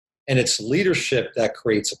And it's leadership that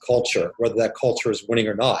creates a culture, whether that culture is winning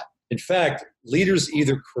or not. In fact, leaders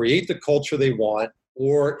either create the culture they want,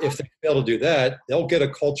 or if they fail to do that, they'll get a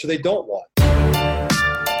culture they don't want.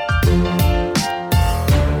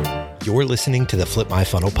 You're listening to the Flip My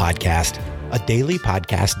Funnel podcast, a daily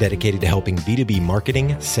podcast dedicated to helping B2B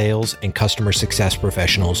marketing, sales, and customer success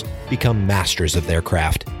professionals become masters of their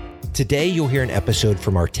craft. Today, you'll hear an episode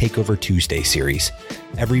from our Takeover Tuesday series.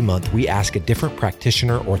 Every month, we ask a different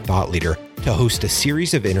practitioner or thought leader to host a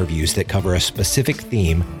series of interviews that cover a specific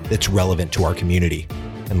theme that's relevant to our community.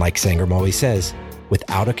 And like Sangram always says,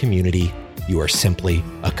 without a community, you are simply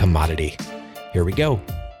a commodity. Here we go.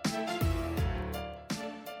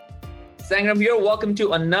 Sangram here. Welcome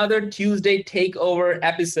to another Tuesday Takeover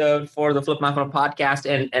episode for the Flip My Funnel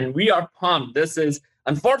podcast. And we are pumped. This is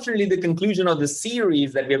unfortunately the conclusion of the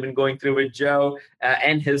series that we have been going through with Joe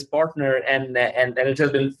and his partner. And it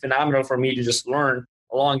has been phenomenal for me to just learn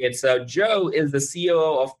along it. So Joe is the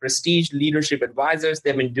COO of Prestige Leadership Advisors.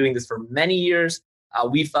 They've been doing this for many years.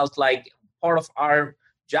 We felt like part of our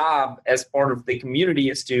job as part of the community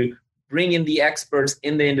is to bring in the experts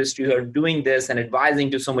in the industry who are doing this and advising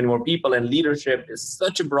to so many more people. And leadership is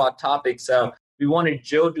such a broad topic. So we wanted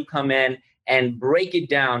Joe to come in and break it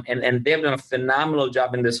down. And they've done a phenomenal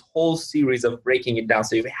job in this whole series of breaking it down.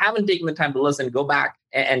 So if you haven't taken the time to listen, go back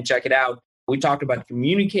and check it out. We talked about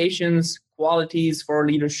communications, qualities for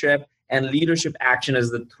leadership, and leadership action as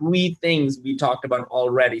the three things we talked about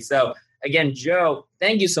already. So again, Joe,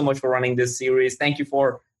 thank you so much for running this series. Thank you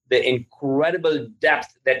for the incredible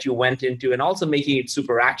depth that you went into and also making it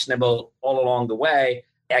super actionable all along the way.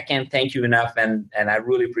 I can't thank you enough, and I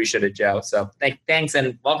really appreciate it, Joe. So thanks,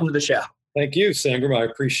 and welcome to the show. Thank you, Sangram. I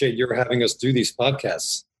appreciate your having us do these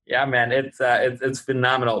podcasts. Yeah, man, it's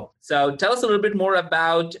phenomenal. So tell us a little bit more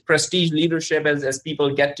about Prestige Leadership as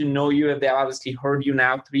people get to know you. They've obviously heard you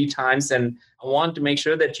now 3 times, and I want to make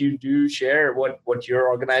sure that you do share what your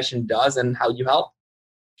organization does and how you help.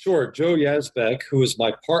 Sure. Joe Yazbek, who is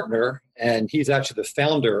my partner, and he's actually the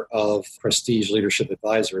founder of Prestige Leadership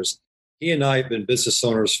Advisors. He and I have been business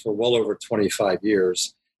owners for well over 25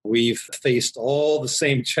 years. We've faced all the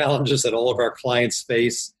same challenges that all of our clients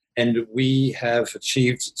face, and we have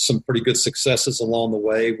achieved some pretty good successes along the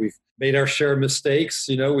way. We've made our share of mistakes.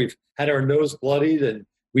 We've had our nose bloodied, and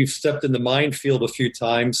we've stepped in the minefield a few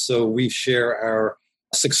times. So we share our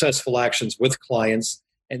successful actions with clients.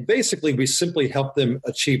 And basically, we simply help them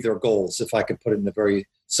achieve their goals, if I can put it in a very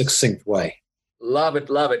succinct way. Love it,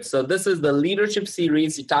 love it. So this is the leadership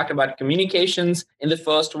series. You talked about communications in the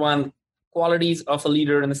first one, qualities of a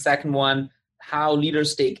leader in the second one, how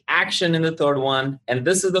leaders take action in the third one, and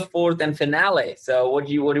this is the fourth and finale. So what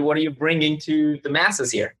are you bringing to the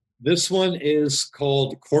masses here? This one is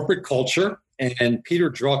called Corporate Culture, and Peter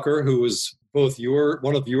Drucker, who is both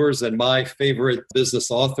one of yours and my favorite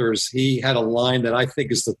business authors, he had a line that I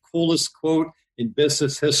think is the coolest quote in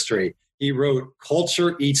business history. He wrote,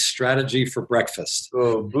 "Culture eats strategy for breakfast."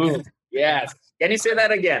 Oh, boom. Yes. Can you say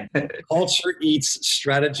that again? Culture eats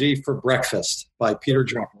strategy for breakfast by Peter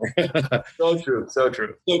Drucker. So true. So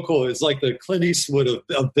true. So cool. It's like the Clint Eastwood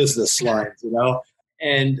of business lines,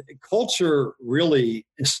 And culture really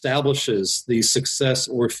establishes the success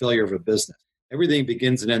or failure of a business. Everything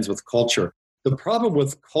begins and ends with culture. The problem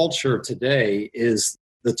with culture today is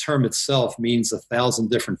the term itself means 1,000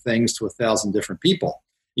 different things to 1,000 different people.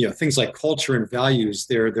 Things like culture and values,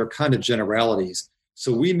 they're kind of generalities.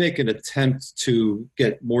 So we make an attempt to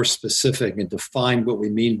get more specific and define what we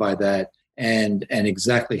mean by that and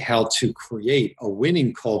exactly how to create a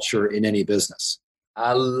winning culture in any business.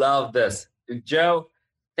 I love this. Joe,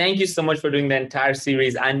 thank you so much for doing the entire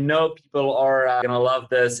series. I know people are going to love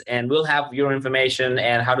this, and we'll have your information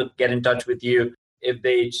and how to get in touch with you if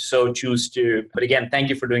they so choose to. But again, thank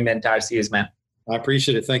you for doing the entire series, man. I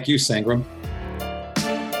appreciate it. Thank you, Sangram.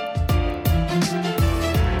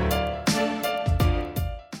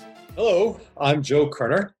 Hello, I'm Joe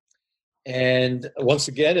Kerner. And once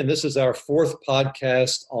again, this is our 4th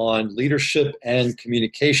podcast on leadership and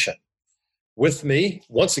communication. With me,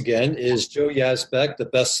 once again, is Joe Yazbek, the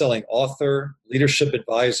best-selling author, leadership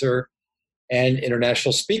advisor, and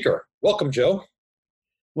international speaker. Welcome, Joe.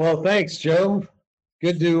 Well, thanks, Joe.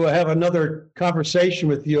 Good to have another conversation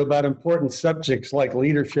with you about important subjects like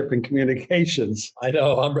leadership and communications. I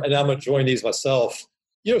know, I'm enjoying these myself.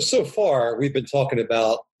 So far, we've been talking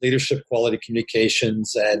about leadership quality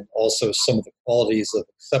communications and also some of the qualities of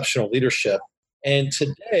exceptional leadership. And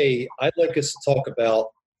today, I'd like us to talk about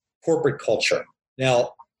corporate culture.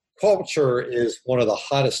 Now, culture is one of the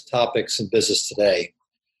hottest topics in business today.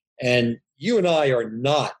 And you and I are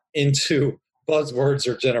not into buzzwords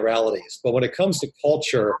or generalities. But when it comes to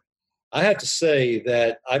culture, I have to say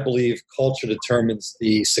that I believe culture determines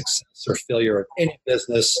the success or failure of any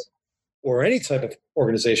business or any type of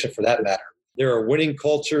organization for that matter. There are winning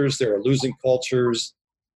cultures, there are losing cultures,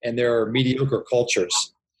 and there are mediocre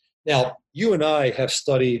cultures. Now, you and I have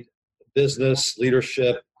studied business,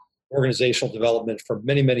 leadership, organizational development for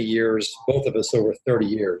many, many years, both of us over 30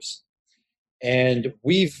 years. And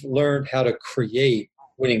we've learned how to create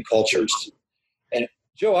winning cultures. And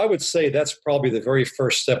Joe, I would say that's probably the very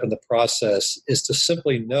first step in the process, is to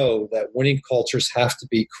simply know that winning cultures have to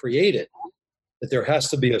be created, that there has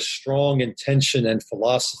to be a strong intention and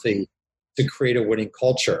philosophy to create a winning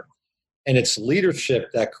culture. And it's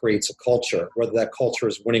leadership that creates a culture, whether that culture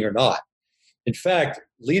is winning or not. In fact,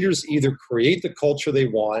 leaders either create the culture they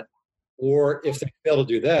want, or if they fail to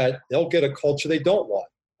do that, they'll get a culture they don't want.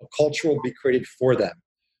 A culture will be created for them.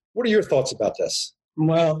 What are your thoughts about this?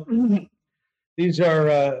 Well, this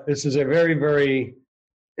is a very, very,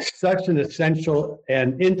 such an essential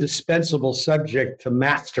and indispensable subject to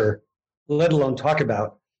master, let alone talk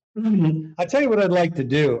about. I'll tell you what I'd like to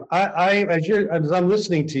do. As I'm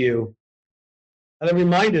listening to you, and I'm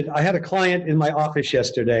reminded, I had a client in my office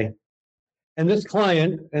yesterday, and this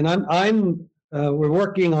client, and we're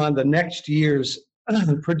working on the next year's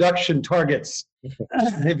production targets,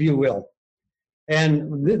 if you will,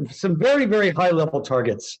 and some very, very high level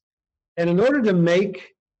targets. And in order to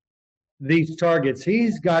make these targets,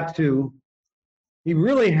 he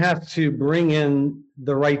really has to bring in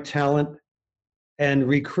the right talent and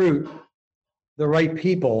recruit the right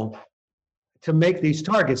people to make these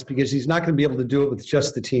targets, because he's not going to be able to do it with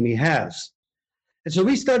just the team he has. And so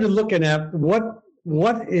we started looking at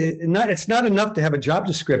it's not enough to have a job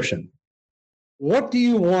description. What do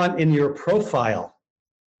you want in your profile?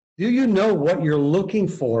 Do you know what you're looking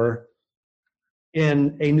for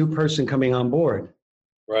in a new person coming on board?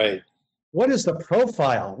 Right. What is the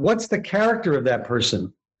profile? What's the character of that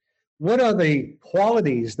person? What are the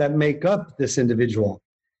qualities that make up this individual?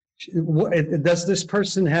 Does this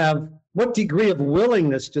person have, what degree of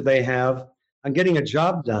willingness do they have on getting a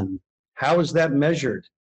job done? How is that measured?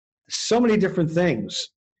 So many different things.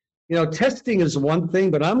 Testing is one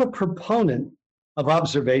thing, but I'm a proponent of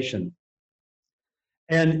observation.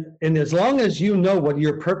 And as long as you know what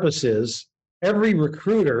your purpose is, every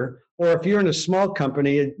recruiter, or if you're in a small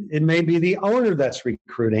company, it may be the owner that's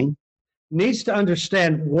recruiting, needs to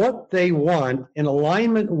understand what they want in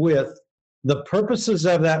alignment with the purposes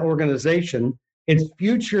of that organization, its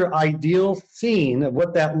future ideal scene of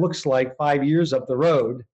what that looks like 5 years up the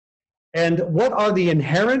road, and what are the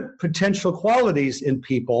inherent potential qualities in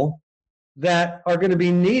people that are going to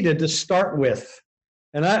be needed to start with.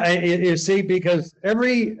 And you see, because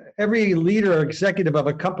every leader or executive of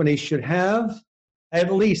a company should have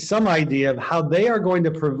at least some idea of how they are going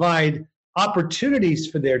to provide opportunities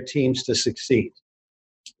for their teams to succeed,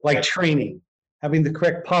 like training, having the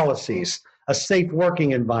correct policies, a safe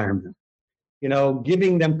working environment,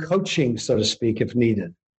 giving them coaching, so to speak, if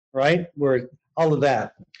needed, right? Where all of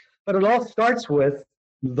that. But it all starts with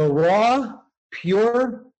the raw,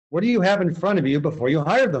 pure, what do you have in front of you before you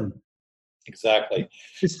hire them? Exactly.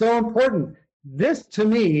 It's so important. This, to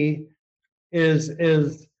me,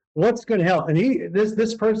 is what's going to help. And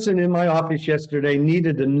this person in my office yesterday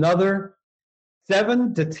needed another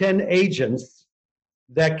 7 to 10 agents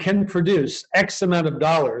that can produce X amount of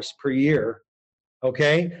dollars per year,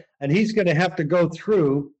 okay? And he's going to have to go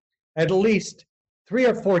through at least 3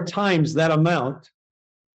 or 4 times that amount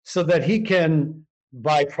so that he can,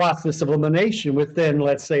 by process of elimination, within,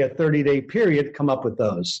 let's say, a 30-day period, come up with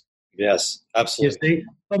those. Yes, absolutely. You see?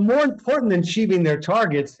 But more important than achieving their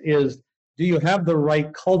targets is, do you have the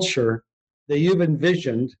right culture that you've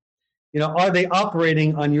envisioned? Are they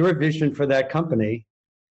operating on your vision for that company?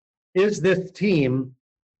 Is this team,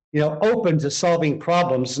 open to solving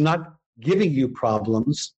problems, not giving you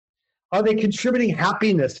problems? Are they contributing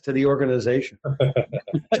happiness to the organization? Call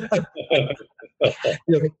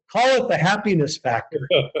it the happiness factor.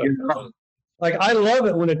 Like, I love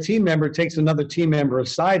it when a team member takes another team member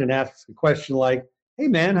aside and asks a question like, "Hey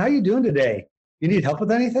man, how you doing today? You need help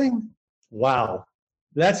with anything?" Wow.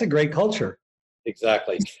 That's a great culture.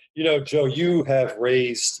 Exactly. Joe, you have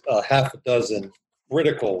raised half a dozen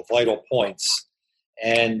critical, vital points.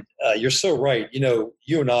 And you're so right. You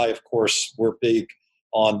and I, of course, we're big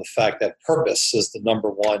on the fact that purpose is the number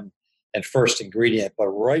one and first ingredient. But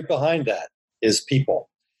right behind that is people.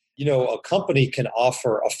 A company can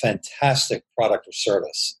offer a fantastic product or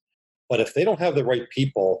service. But if they don't have the right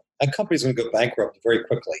people, that company's going to go bankrupt very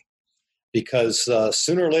quickly. Because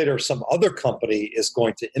sooner or later, some other company is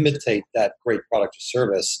going to imitate that great product or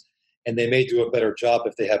service, and they may do a better job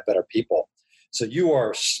if they have better people. So you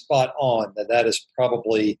are spot on that is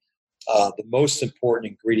probably the most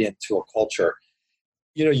important ingredient to a culture.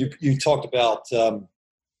 You talked about the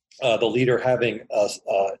leader having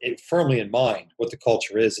it firmly in mind what the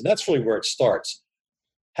culture is, and that's really where it starts.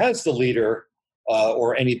 Has the leader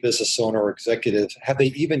or any business owner or executive, have they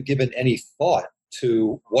even given any thought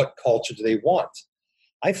to what culture do they want?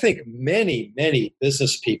 I think many, many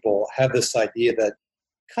business people have this idea that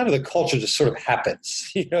kind of the culture just sort of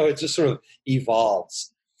happens. It just sort of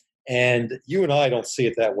evolves. And you and I don't see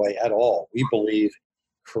it that way at all. We believe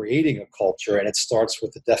creating a culture, and it starts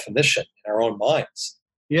with the definition in our own minds.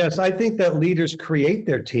 Yes, I think that leaders create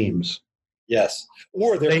their teams. Yes.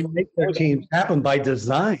 Or they make their teams happen by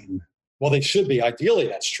design. Well, they should be. Ideally,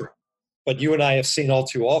 that's true. But you and I have seen all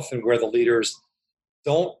too often where the leaders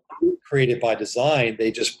don't create it by design.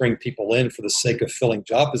 They just bring people in for the sake of filling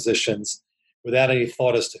job positions without any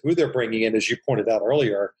thought as to who they're bringing in, as you pointed out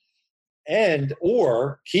earlier, and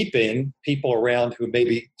or keeping people around who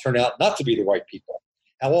maybe turn out not to be the right people.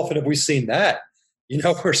 How often have we seen that?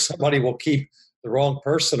 Where somebody will keep the wrong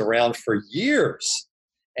person around for years,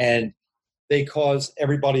 and they cause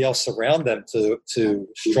everybody else around them to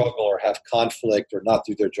struggle or have conflict or not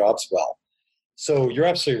do their jobs well. So you're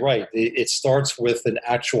absolutely right. It starts with an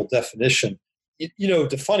actual definition.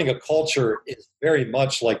 Defining a culture is very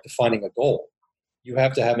much like defining a goal. You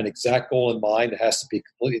have to have an exact goal in mind. It has to be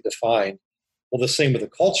completely defined. Well, the same with the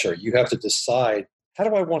culture. You have to decide, how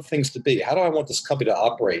do I want things to be? How do I want this company to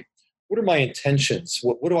operate? What are my intentions?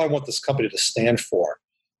 What do I want this company to stand for?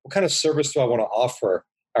 What kind of service do I want to offer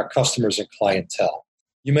our customers and clientele?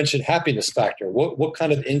 You mentioned happiness factor. What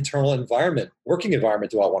kind of internal environment, working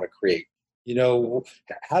environment do I want to create?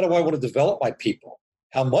 How do I want to develop my people?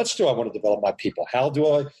 How much do I want to develop my people? How do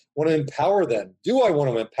I want to empower them? Do I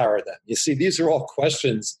want to empower them? You see, these are all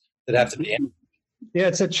questions that have to be answered. Yeah,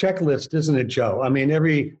 it's a checklist, isn't it, Joe? I mean,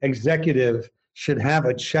 every executive should have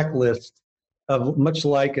a checklist of, much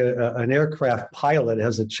like an aircraft pilot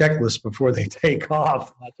has a checklist before they take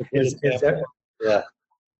off. Yeah.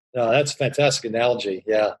 No, that's a fantastic analogy.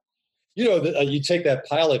 Yeah. You take that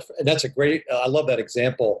pilot, and that's a great, I love that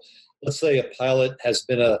example. Let's say a pilot has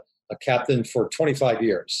been a captain for 25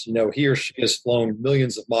 years. He or she has flown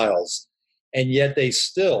millions of miles, and yet they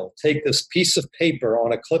still take this piece of paper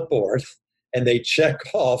on a clipboard and they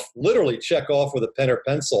literally check off with a pen or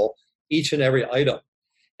pencil each and every item.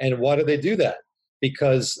 And why do they do that?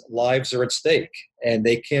 Because lives are at stake, and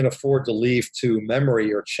they can't afford to leave to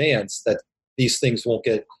memory or chance that these things won't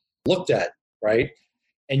get looked at, right?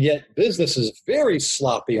 And yet business is very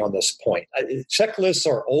sloppy on this point. Checklists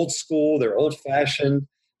are old school, they're old fashioned,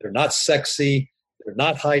 they're not sexy, they're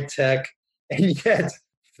not high tech, and yet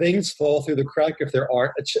things fall through the crack if there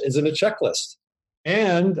isn't a checklist.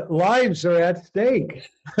 And lives are at stake.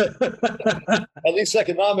 At least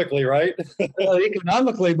economically, right? Well,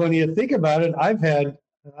 economically, when you think about it, I've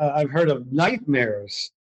heard of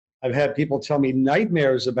nightmares. I've had people tell me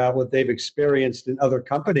nightmares about what they've experienced in other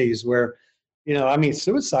companies where,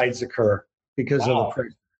 suicides occur because of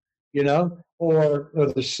oppression, or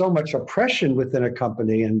there's so much oppression within a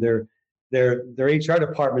company, and their HR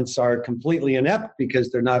departments are completely inept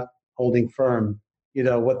because they're not holding firm,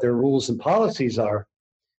 what their rules and policies are.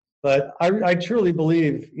 But I truly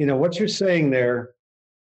believe, what you're saying there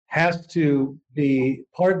has to be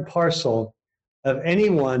part and parcel of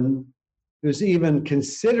anyone who's even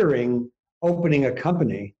considering opening a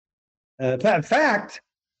company. In fact,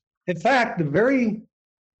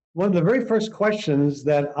 one of the very first questions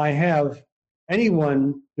that I have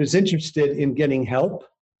anyone who's interested in getting help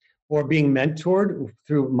or being mentored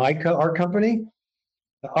through our company,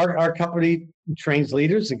 our company trains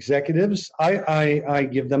leaders, executives. I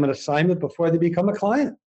give them an assignment before they become a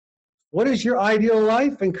client. What is your ideal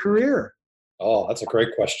life and career? Oh, that's a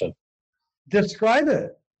great question. Describe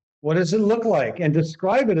it. What does it look like? And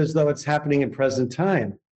describe it as though it's happening in present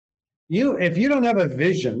time. If you don't have a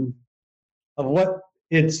vision of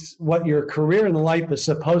what your career in life is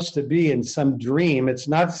supposed to be in some dream, it's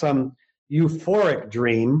not some euphoric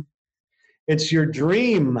dream. It's your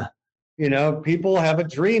dream. People have a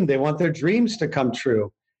dream. They want their dreams to come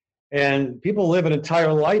true. And people live an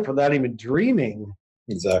entire life without even dreaming.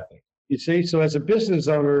 Exactly. You see, so as a business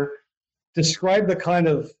owner, describe the kind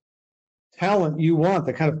of talent you want,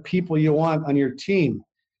 the kind of people you want on your team.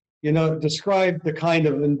 Describe the kind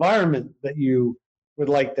of environment that you would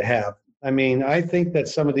like to have. I think that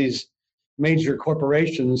some of these major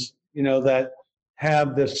corporations, that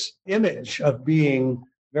have this image of being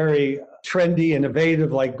very trendy,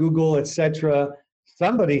 innovative, like Google, etc.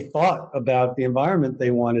 Somebody thought about the environment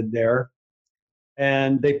they wanted there,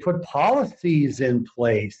 and they put policies in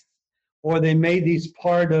place. or they made these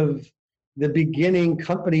part of the beginning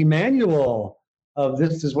company manual of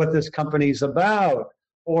this is what this company's about,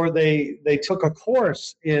 or they took a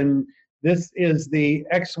course in this is the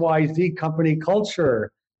XYZ company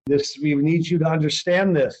culture. This, we need you to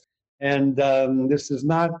understand this. And this is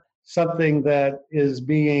not something that is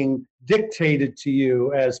being dictated to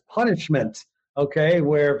you as punishment, okay,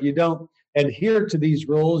 where if you don't adhere to these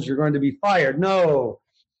rules, you're going to be fired. No,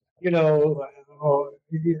 you know,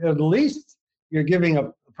 at least you're giving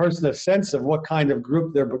a person a sense of what kind of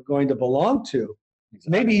group they're going to belong to.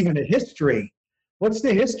 Exactly. Maybe even a history. What's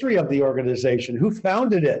the history of the organization? Who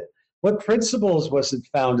founded it? What principles was it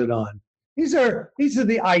founded on? These are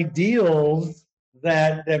the ideals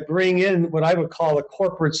that bring in what I would call a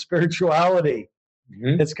corporate spirituality.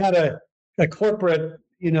 Mm-hmm. It's got a corporate,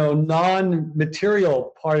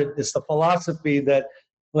 non-material part. It's the philosophy that,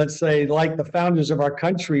 let's say, like the founders of our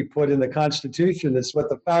country put in the Constitution. It's what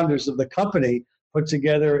the founders of the company put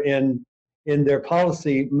together in their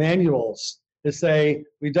policy manuals to say,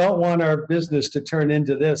 we don't want our business to turn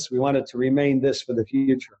into this. We want it to remain this for the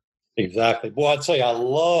future. Exactly. Well, I'll tell you, I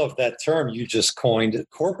love that term you just coined,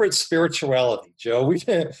 corporate spirituality, Joe.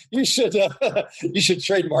 You should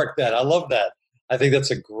trademark that. I love that. I think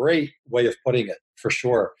that's a great way of putting it, for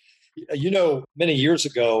sure. Many years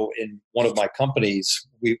ago in one of my companies,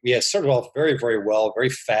 we had started off very, very well, very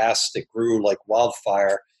fast. It grew like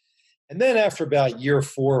wildfire. And then after about year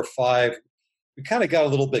 4 or 5, we kind of got a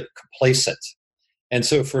little bit complacent. And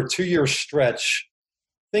so for a 2-year stretch,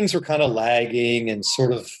 things were kind of lagging and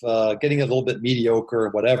sort of getting a little bit mediocre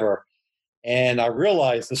or whatever. And I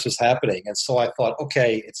realized this was happening. And so I thought,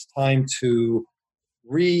 okay, it's time to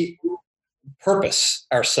repurpose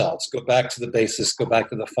ourselves, go back to the basics, go back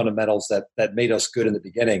to the fundamentals that made us good in the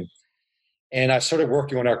beginning. And I started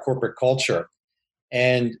working on our corporate culture.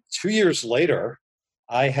 And 2 years later,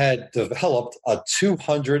 I had developed a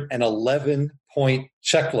 211-point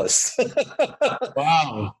checklist.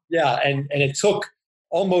 Wow. Yeah, and it took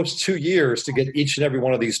almost 2 years to get each and every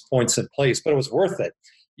one of these points in place, but it was worth it.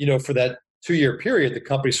 For that 2-year period, the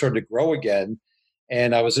company started to grow again,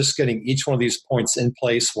 and I was just getting each one of these points in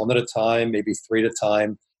place one at a time, maybe 3 at a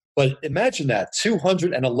time. But imagine that,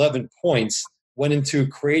 211 points went into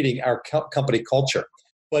creating our company culture.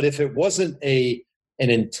 But if it wasn't an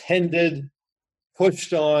intended,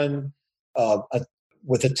 pushed on,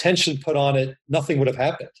 with attention put on it, nothing would have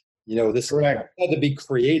happened. This Correct. Had to be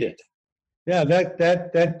created. Yeah,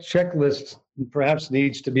 that checklist perhaps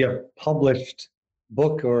needs to be a published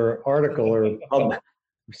book or article or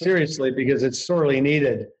seriously, because it's sorely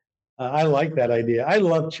needed. I like that idea. I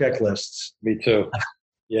love checklists. Me too.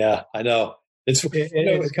 Yeah, I know. It's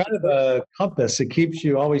kind of a compass. It keeps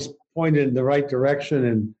you always pointed in the right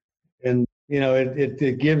direction, and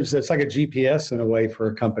it gives, it's like a GPS in a way for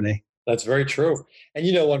a company. That's very true. And,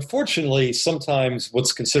 unfortunately, sometimes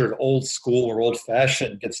what's considered old school or old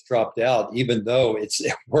fashioned gets dropped out, even though it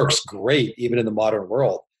works great, even in the modern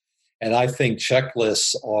world. And I think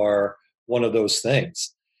checklists are one of those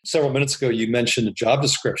things. Several minutes ago, you mentioned a job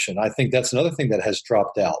description. I think that's another thing that has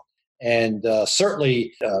dropped out. And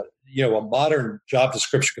certainly, a modern job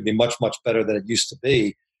description can be much, much better than it used to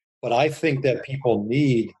be. But I think that people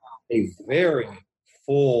need a very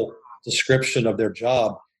full description of their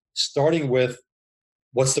job, starting with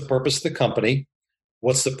what's the purpose of the company,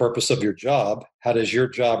 what's the purpose of your job, how does your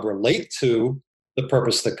job relate to the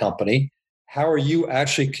purpose of the company, how are you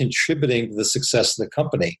actually contributing to the success of the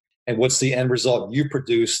company, and what's the end result you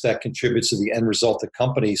produce that contributes to the end result the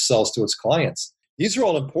company sells to its clients. These are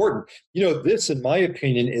all important. This, in my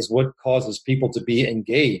opinion, is what causes people to be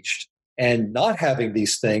engaged, and not having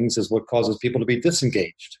these things is what causes people to be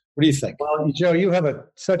disengaged. What do you think? Well, Joe, you have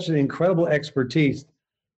such an incredible expertise,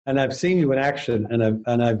 and I've seen you in action,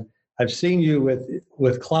 and I've seen you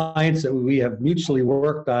with clients that we have mutually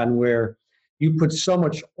worked on, where you put so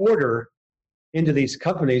much order into these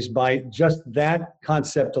companies by just that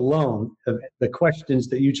concept alone of the questions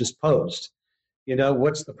that you just posed.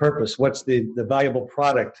 What's the purpose? What's the valuable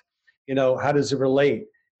product? How does it relate?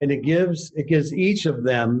 And it gives each of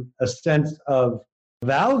them a sense of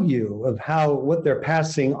value of what they're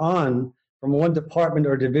passing on from one department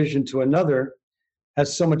or division to another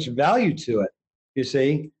has so much value to it, you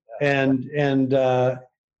see. And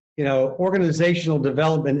organizational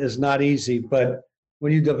development is not easy, but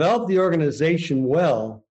when you develop the organization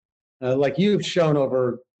well, like you've shown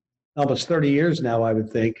over almost 30 years now, I would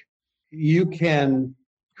think, you can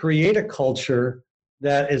create a culture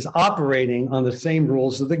that is operating on the same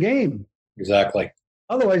rules of the game. Exactly.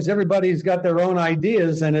 Otherwise, everybody's got their own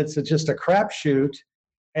ideas, and it's just a crapshoot,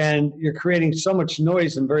 and you're creating so much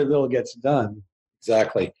noise and very little gets done.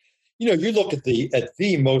 Exactly. You look at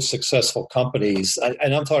the most successful companies,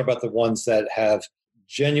 and I'm talking about the ones that have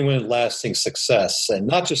genuine, lasting success, and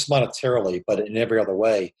not just monetarily, but in every other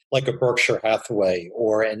way, like a Berkshire Hathaway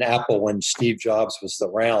or an Apple when Steve Jobs was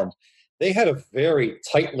around. They had a very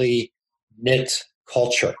tightly knit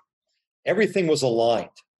culture. Everything was aligned,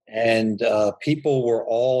 and people were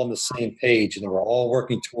all on the same page, and they were all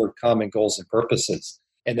working toward common goals and purposes.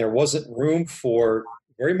 And there wasn't room for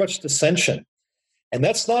very much dissension. And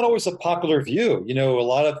that's not always a popular view. A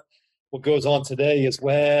lot of what goes on today is,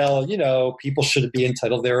 well, people should be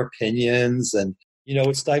entitled to their opinions and,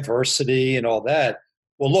 it's diversity and all that.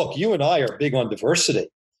 Well, look, you and I are big on diversity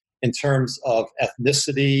in terms of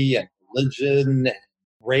ethnicity and religion and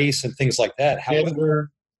race and things like that.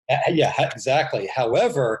 However, yeah, exactly.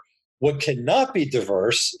 However, what cannot be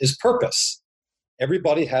diverse is purpose.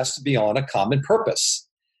 Everybody has to be on a common purpose.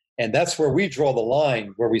 And that's where we draw the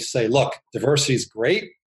line, where we say, look, diversity is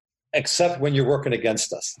great, except when you're working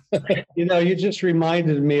against us. You just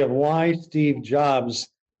reminded me of why Steve Jobs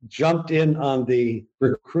jumped in on the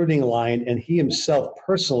recruiting line, and he himself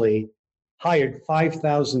personally hired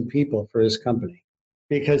 5,000 people for his company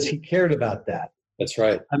because he cared about that. That's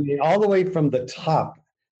right. I mean, all the way from the top.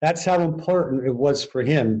 That's how important it was for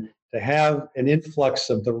him to have an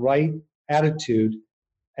influx of the right attitude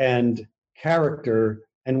and character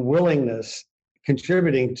and willingness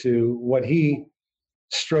contributing to what he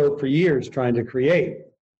strove for years trying to create.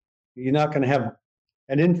 You're not going to have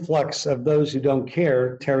an influx of those who don't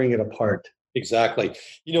care tearing it apart. Exactly.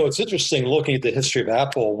 It's interesting looking at the history of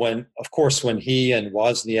Apple when he and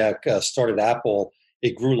Wozniak started Apple,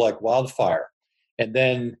 it grew like wildfire. And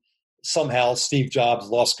then somehow Steve Jobs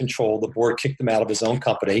lost control. The board kicked him out of his own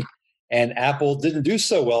company. And Apple didn't do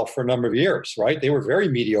so well for a number of years, right? They were very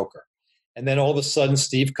mediocre. And then all of a sudden,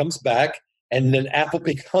 Steve comes back, and then Apple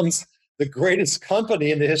becomes the greatest company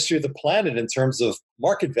in the history of the planet in terms of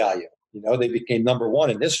market value. They became number one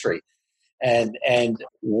in history. And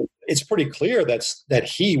it's pretty clear that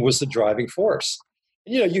he was the driving force.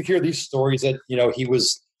 And, you hear these stories that, he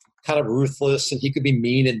was kind of ruthless and he could be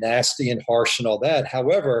mean and nasty and harsh and all that.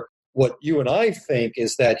 However, what you and I think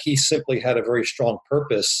is that he simply had a very strong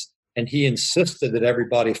purpose, and he insisted that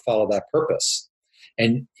everybody follow that purpose.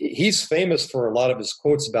 And he's famous for a lot of his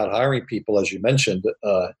quotes about hiring people, as you mentioned.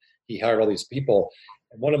 He hired all these people.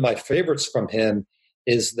 And one of my favorites from him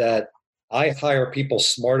is that I hire people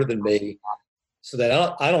smarter than me so that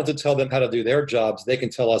I don't have to tell them how to do their jobs. They can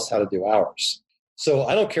tell us how to do ours. So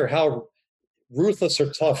I don't care how ruthless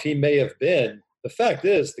or tough he may have been. The fact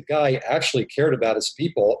is, the guy actually cared about his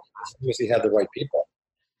people as long as he had the right people.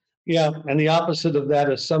 Yeah, and the opposite of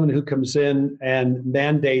that is someone who comes in and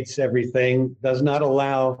mandates everything, does not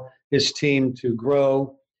allow his team to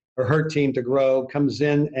grow or her team to grow, comes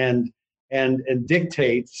in and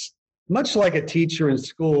dictates, much like a teacher in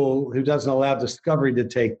school who doesn't allow discovery to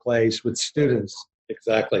take place with students.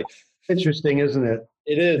 Exactly. Interesting, isn't it?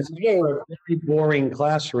 It is. A very boring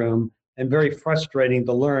classroom and very frustrating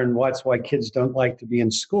to learn. That's why kids don't like to be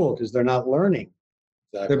in school, because they're not learning.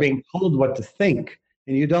 Exactly. They're being told what to think.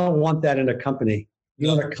 And you don't want that in a company. You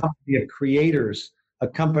want a company of creators, a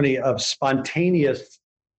company of spontaneous,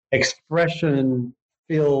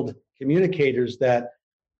 expression-filled communicators that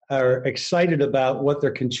are excited about what they're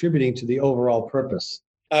contributing to the overall purpose.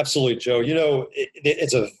 Absolutely, Joe.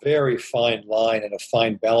 It's a very fine line and a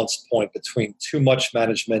fine balance point between too much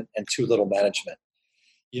management and too little management.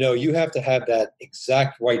 You have to have that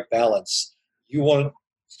exact right balance. You want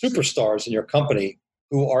superstars in your company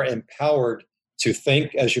who are empowered to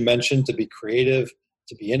think, as you mentioned, to be creative,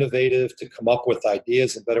 to be innovative, to come up with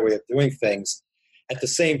ideas and better way of doing things. At the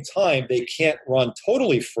same time, they can't run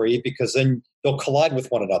totally free because then they'll collide with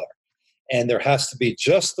one another. And there has to be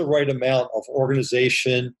just the right amount of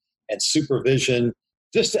organization and supervision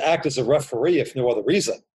just to act as a referee, if no other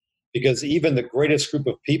reason. Because even the greatest group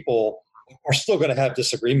of people are still going to have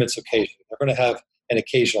disagreements occasionally. They're going to have an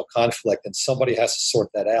occasional conflict, and somebody has to sort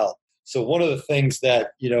that out. So one of the things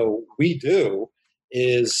that we do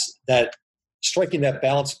is that striking that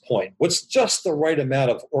balance point. What's just the right amount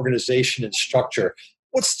of organization and structure?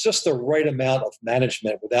 What's just the right amount of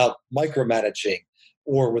management without micromanaging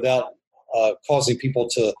or without causing people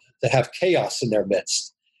to have chaos in their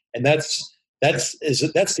midst? And that's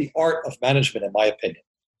the art of management, in my opinion.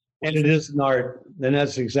 And it is an art, and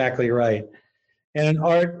that's exactly right. And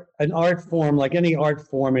an art form, like any art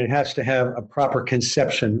form, it has to have a proper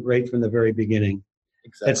conception right from the very beginning.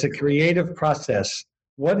 Exactly. It's a creative process.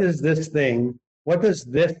 What is this thing? What does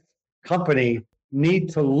this company need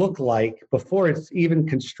to look like before it's even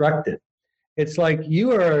constructed? It's like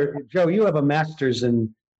Joe, you have a master's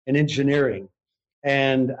in engineering.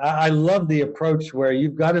 And I love the approach where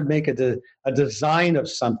you've got to make a design of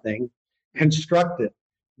something, construct it,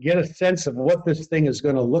 get a sense of what this thing is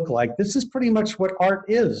going to look like. This is pretty much what art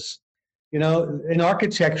is. In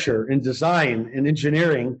architecture, in design, in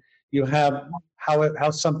engineering, you have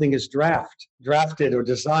how something is drafted or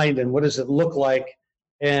designed, and what does it look like,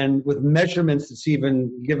 and with measurements, it's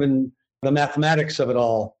even given the mathematics of it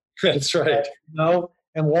all. That's right.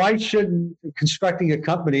 And why should constructing a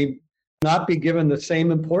company not be given the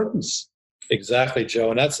same importance? Exactly,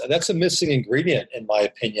 Joe. And that's a missing ingredient, in my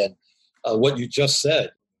opinion. What you just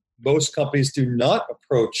said. Most companies do not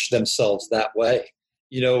approach themselves that way.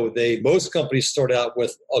 Most companies start out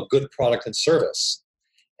with a good product and service.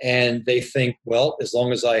 And they think, well, as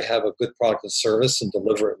long as I have a good product and service and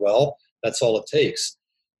deliver it well, that's all it takes.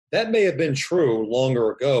 That may have been true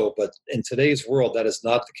longer ago, but in today's world, that is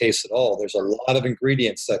not the case at all. There's a lot of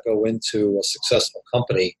ingredients that go into a successful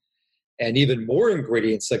company, and even more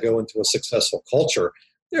ingredients that go into a successful culture.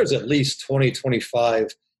 There's at least 20, 25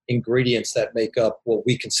 ingredients that make up what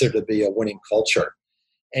we consider to be a winning culture.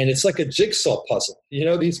 And it's like a jigsaw puzzle.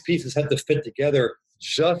 These pieces have to fit together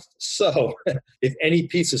just so. If any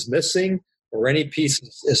piece is missing or any piece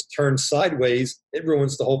is turned sideways, it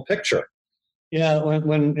ruins the whole picture. Yeah,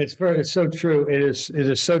 when it's so true. It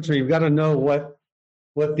is so true. You've got to know what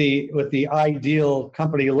the ideal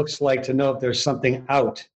company looks like to know if there's something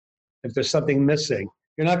out, if there's something missing.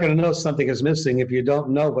 You're not going to know something is missing if you don't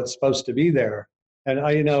know what's supposed to be there. And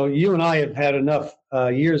you and I have had enough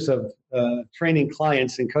years of training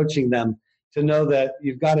clients and coaching them to know that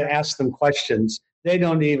you've got to ask them questions. They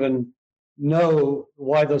don't even know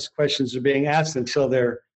why those questions are being asked until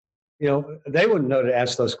they wouldn't know to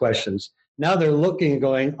ask those questions. Now they're looking and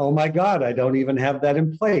going, oh my God, I don't even have that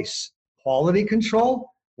in place. Quality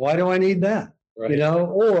control? Why do I need that? Right.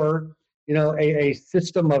 Or a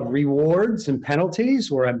system of rewards and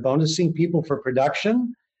penalties where I'm bonusing people for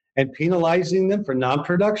production and penalizing them for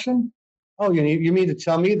non-production. Oh, you mean to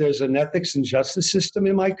tell me there's an ethics and justice system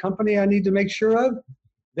in my company I need to make sure of?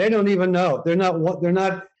 They don't even know. They're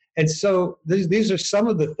not. And so these are some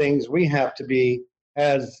of the things we have to be,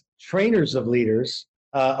 as trainers of leaders,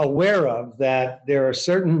 aware of, that there are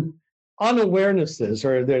certain unawarenesses,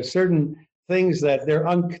 or there's certain things that they're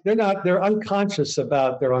unconscious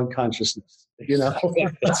about their unconsciousness.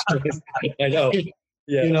 That's right. I know.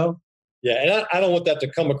 Yeah. Yeah, and I don't want that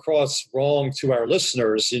to come across wrong to our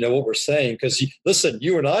listeners, what we're saying, because listen,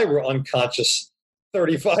 you and I were unconscious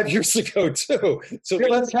 35 years ago too. So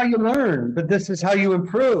that's how you learn, but this is how you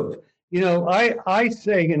improve. I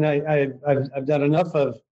say, and I've done enough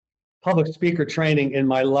of public speaker training in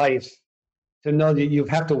my life to know that you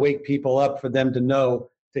have to wake people up for them to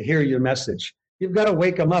hear your message. You've got to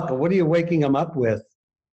wake them up. But what are you waking them up with?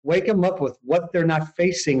 Wake them up with what they're not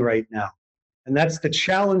facing right now. And that's the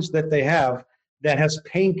challenge that they have that has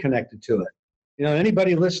pain connected to it.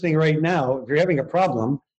 Anybody listening right now, if you're having a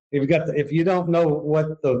problem, if you don't know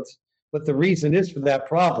what the reason is for that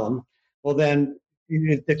problem, well, then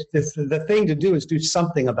the thing to do is do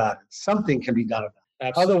something about it. Something can be done about it.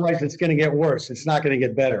 Absolutely. Otherwise, it's going to get worse. It's not going to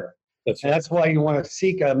get better. That's right. And that's why you want to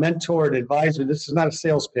seek a mentor, an advisor. This is not a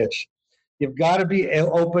sales pitch. You've got to be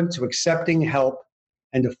open to accepting help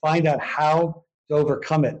and to find out how to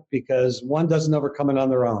overcome it, because one doesn't overcome it on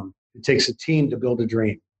their own. It takes a team to build a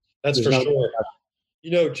dream. That's for sure.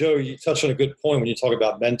 Joe, you touched on a good point when you talk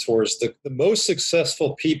about mentors. The most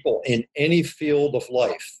successful people in any field of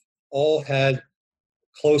life all had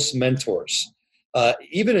close mentors.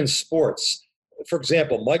 Even in sports, for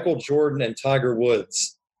example, Michael Jordan and Tiger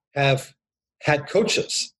Woods have had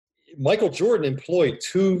coaches. Michael Jordan employed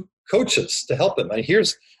 2 coaches to help him. And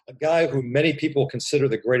here's a guy who many people consider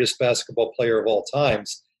the greatest basketball player of all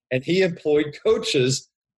times, and he employed coaches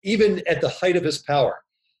even at the height of his power.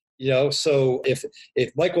 So if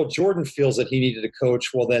Michael Jordan feels that he needed a coach,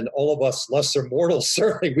 well, then all of us lesser mortals,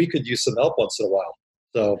 certainly we could use some help once in a while.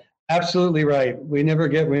 So absolutely right. We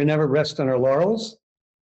never rest on our laurels,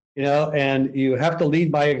 and you have to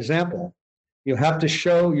lead by example. You have to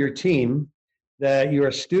show your team that you're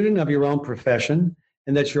a student of your own profession,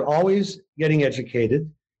 and that you're always getting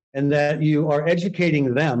educated, and that you are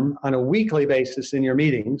educating them on a weekly basis in your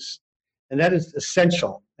meetings. And that is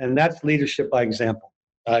essential. And that's leadership by example.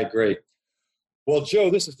 I agree. Well, Joe,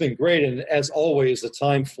 this has been great. And as always, the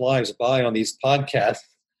time flies by on these podcasts.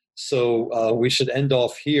 So we should end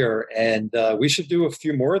off here, and we should do a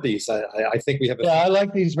few more of these. I think we have. I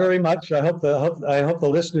like these very much. I hope the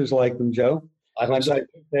listeners like them, Joe. I hope so.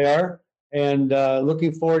 They are. And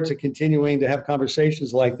looking forward to continuing to have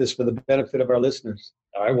conversations like this for the benefit of our listeners.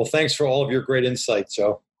 All right. Well, thanks for all of your great insights,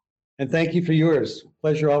 Joe. And thank you for yours.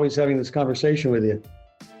 Pleasure always having this conversation with you.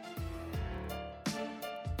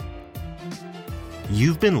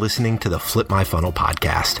 You've been listening to the Flip My Funnel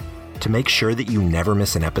podcast. To make sure that you never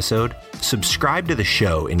miss an episode, subscribe to the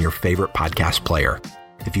show in your favorite podcast player.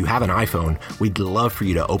 If you have an iPhone, we'd love for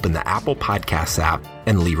you to open the Apple Podcasts app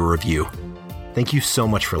and leave a review. Thank you so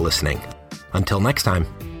much for listening. Until next time.